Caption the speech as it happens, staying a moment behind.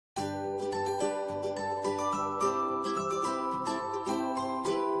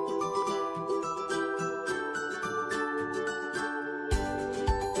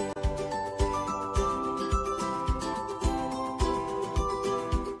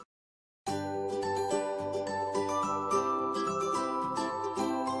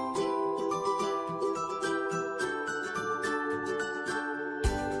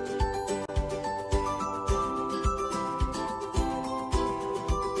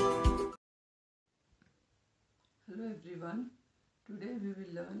Hello everyone. Today we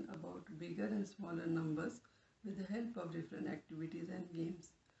will learn about bigger and smaller numbers with the help of different activities and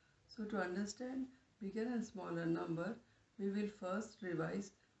games. So to understand bigger and smaller number, we will first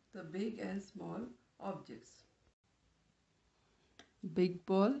revise the big and small objects. Big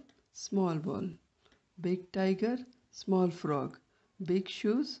ball, small ball. Big tiger, small frog. Big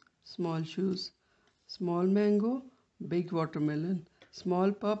shoes, small shoes. Small mango, big watermelon.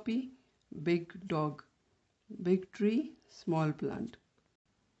 Small puppy, big dog. Big tree, small plant.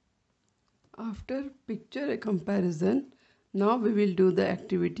 After picture comparison, now we will do the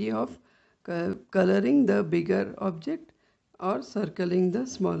activity of coloring the bigger object or circling the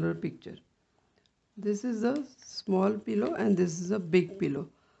smaller picture. This is a small pillow and this is a big pillow.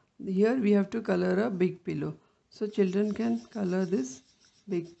 Here we have to color a big pillow. So children can color this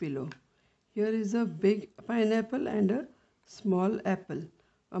big pillow. Here is a big pineapple and a small apple.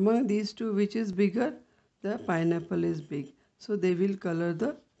 Among these two, which is bigger? The pineapple is big. So they will color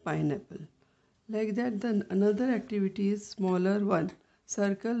the pineapple. Like that, then another activity is smaller one.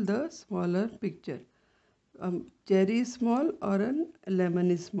 Circle the smaller picture. Cherry is small or a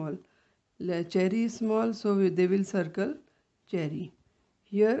lemon is small. Cherry is small, so they will circle cherry.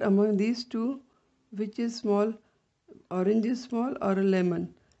 Here among these two, which is small? Orange is small or a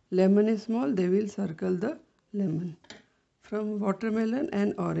lemon? Lemon is small, they will circle the lemon. From watermelon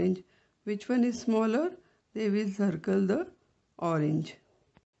and orange, which one is smaller? They will circle the orange.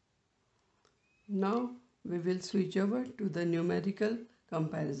 Now we will switch over to the numerical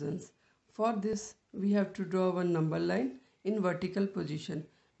comparisons. For this, we have to draw one number line in vertical position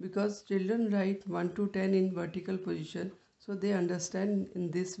because children write 1 to 10 in vertical position, so they understand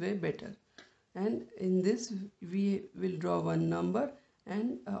in this way better. And in this, we will draw one number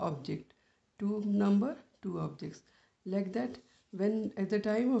and an object. Two number, two objects. Like that, when at the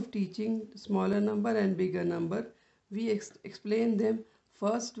time of teaching smaller number and bigger number, we explain them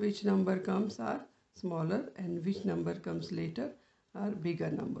first which number comes are smaller and which number comes later are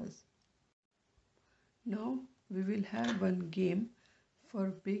bigger numbers. Now we will have one game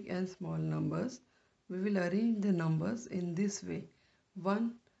for big and small numbers. We will arrange the numbers in this way.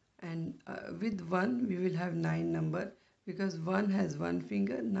 1 and with 1 we will have 9 number because 1 has 1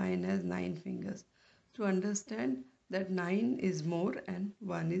 finger, 9 has 9 fingers. To understand that 9 is more and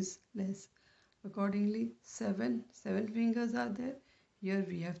 1 is less. Accordingly, 7 fingers are there. Here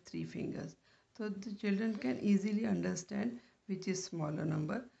we have 3 fingers. So the children can easily understand which is smaller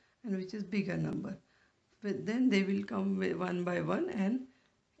number and which is bigger number. But then they will come one by one and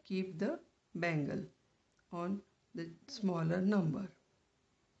keep the bangle on the smaller number.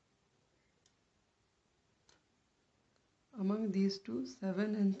 Among these two,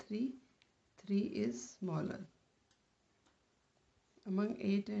 7 and 3, 3 is smaller. Among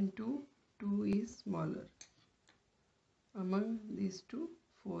 8 and 2, 2 is smaller. Among these two,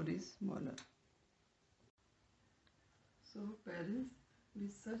 4 is smaller. So parents,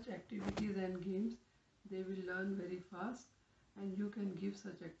 with such activities and games, they will learn very fast and you can give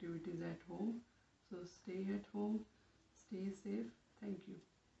such activities at home. So stay at home, stay safe. Thank you.